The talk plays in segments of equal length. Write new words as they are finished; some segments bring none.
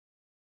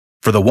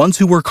For the ones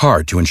who work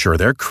hard to ensure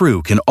their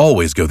crew can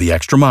always go the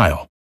extra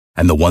mile,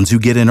 and the ones who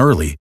get in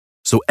early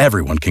so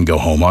everyone can go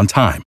home on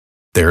time,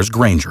 there's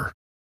Grainger,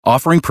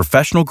 offering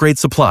professional-grade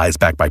supplies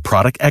backed by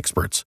product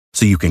experts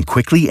so you can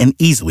quickly and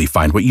easily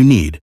find what you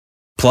need.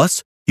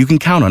 Plus, you can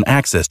count on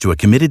access to a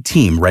committed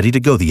team ready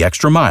to go the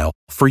extra mile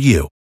for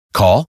you.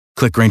 Call,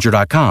 click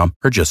Grainger.com,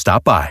 or just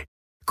stop by.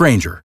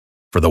 Grainger,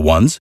 for the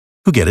ones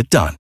who get it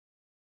done.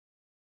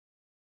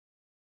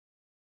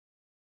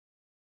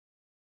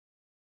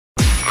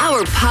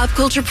 Our pop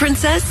culture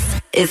princess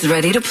is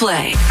ready to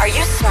play. Are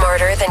you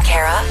smarter than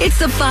Kara? It's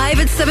the 5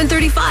 at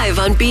 7:35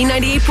 on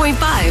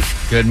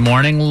B98.5. Good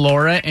morning,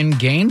 Laura in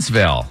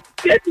Gainesville.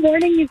 Good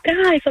morning, you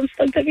guys. I'm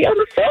stoked to be on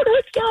the photo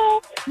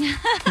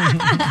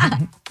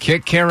show.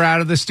 Kick Kara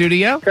out of the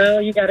studio?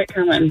 Girl, you got it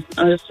coming.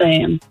 I'm just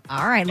saying.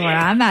 All right, Laura,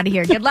 I'm out of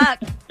here. Good luck.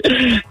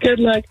 Good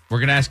luck. We're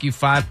going to ask you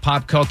 5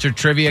 pop culture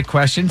trivia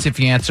questions. If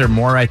you answer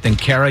more right than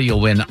Kara,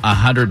 you'll win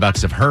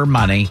 $100 of her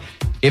money.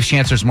 If she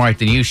answers more right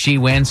than you, she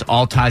wins.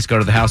 All ties go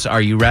to the house.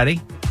 Are you ready?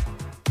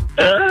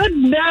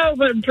 No,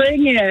 but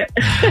bring it.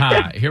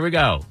 Here we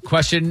go.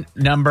 Question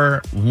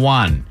number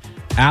 1.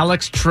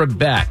 Alex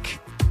Trebek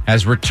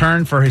has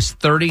returned for his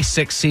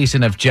 36th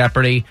season of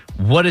Jeopardy.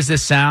 What does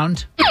this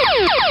sound?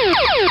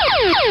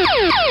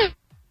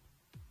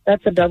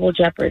 That's a double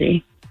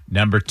Jeopardy.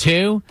 Number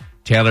 2,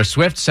 Taylor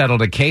Swift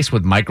settled a case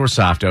with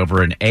Microsoft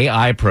over an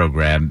AI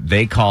program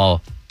they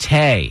call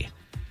Tay.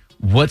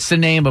 What's the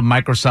name of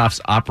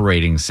Microsoft's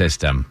operating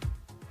system?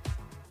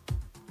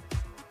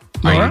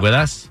 Are you with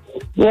us?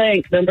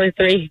 Blank, number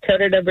 3.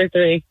 Coder number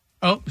 3.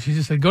 Oh, she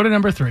just said, go to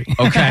number 3.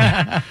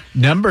 Okay.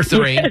 Number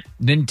 3,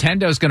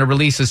 Nintendo's going to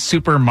release a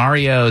Super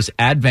Mario's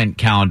advent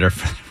calendar.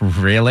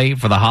 Really?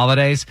 For the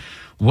holidays?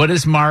 What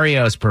is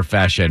Mario's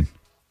profession?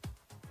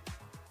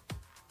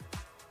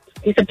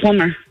 He's a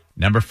plumber.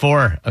 Number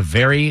 4, a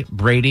very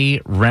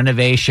Brady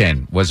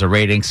renovation was a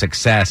rating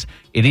success.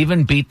 It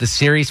even beat the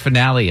series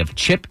finale of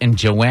Chip and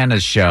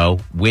Joanna's show,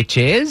 which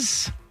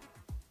is...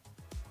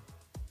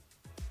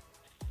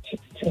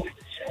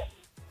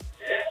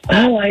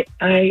 Oh,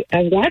 I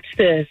watched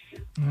this.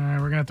 All right, we're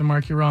going to have to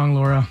mark you wrong,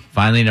 Laura.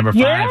 Finally, number 5,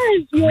 Yes,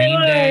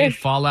 Green yes. Day,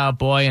 Fall Out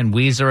Boy, and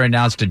Weezer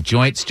announced a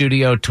joint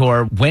studio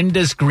tour. When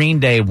does Green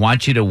Day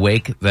want you to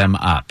wake them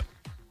up?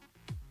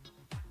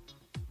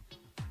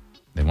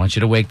 They want you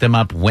to wake them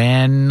up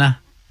when?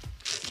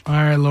 All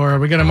right, Laura,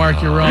 we're going to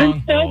mark you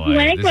wrong. So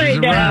blank right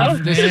now.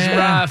 This is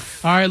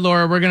rough. All right,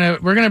 Laura, we're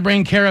gonna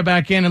bring Kara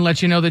back in and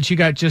let you know that you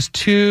got just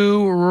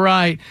 2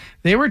 right.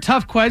 They were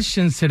tough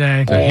questions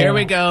today. So here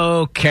we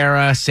go,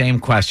 Kara. Same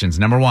questions.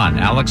 Number 1,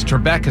 Alex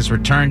Trebek has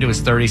returned to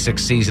his 36th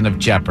season of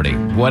Jeopardy.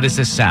 What does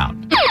this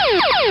sound?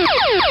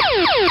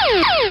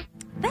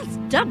 That's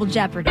double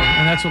Jeopardy.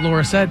 And that's what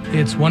Laura said.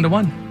 It's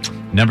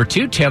 1-1. Number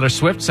 2, Taylor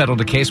Swift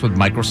settled a case with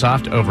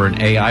Microsoft over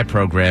an AI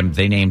program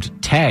they named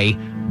Tay.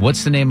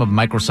 What's the name of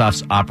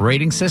Microsoft's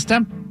operating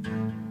system?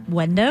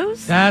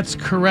 Windows? That's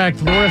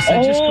correct. Laura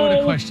said just go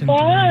to question 3.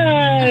 All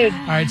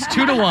right, it's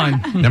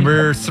 2-1.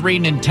 Number 3,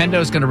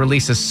 Nintendo's going to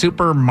release a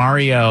Super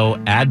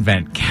Mario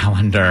advent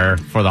calendar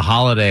for the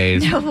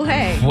holidays. No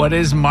way. What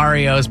is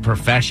Mario's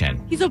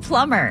profession? He's a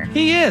plumber.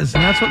 He is,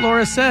 and that's what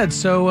Laura said.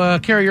 So,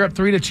 Kara, you're up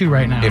 3-2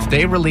 right now. If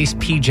they release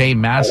PJ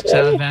Masks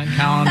advent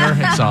calendar,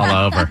 it's all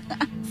over.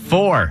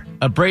 4,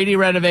 a Brady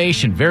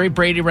renovation, very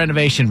Brady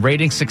renovation,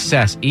 rating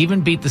success, even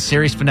beat the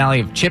series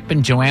finale of Chip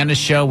and Joanna's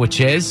show, which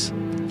is...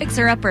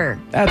 Fixer Upper.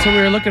 That's what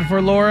we were looking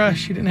for, Laura.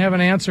 She didn't have an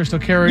answer, so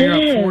Kara, you're up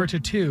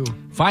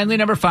 4-2. Finally,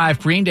 number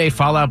 5, Green Day,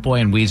 Fall Out Boy,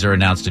 and Weezer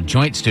announced a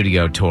joint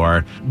studio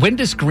tour. When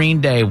does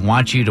Green Day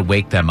want you to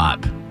wake them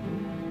up?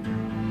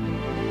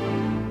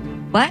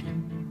 What?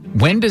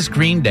 When does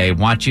Green Day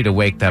want you to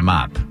wake them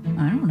up?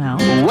 I don't know.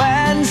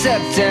 When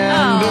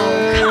September.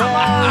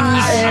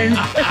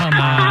 Oh, Come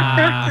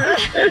on.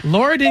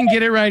 Laura didn't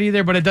get it right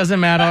either, but it doesn't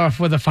matter.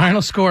 With a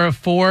final score of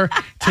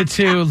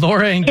 4-2,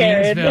 Laura in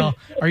Gainesville.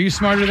 Are you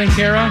smarter than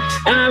Kara?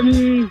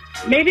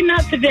 Maybe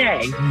not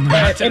today,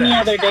 but any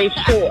other day,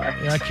 sure.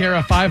 Yeah,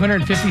 Kara,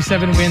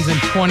 557 wins and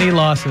 20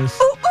 losses.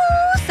 Ooh,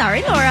 ooh,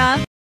 sorry,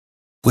 Laura.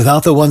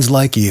 Without the ones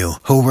like you,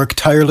 who work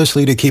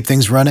tirelessly to keep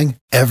things running,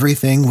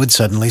 everything would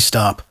suddenly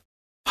stop.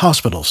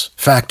 Hospitals,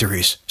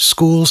 factories,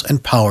 schools,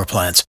 and power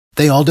plants,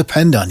 they all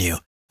depend on you.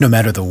 No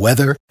matter the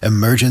weather,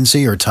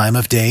 emergency, or time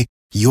of day,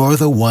 you're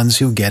the ones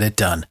who get it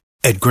done.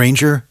 At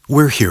Grainger,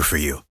 we're here for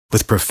you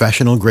with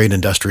professional-grade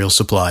industrial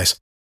supplies.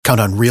 Count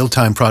on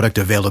real-time product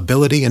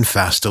availability and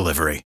fast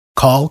delivery.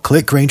 Call,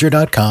 click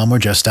Grainger.com, or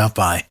just stop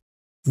by.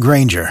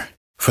 Grainger,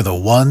 for the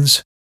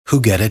ones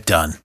who get it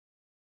done.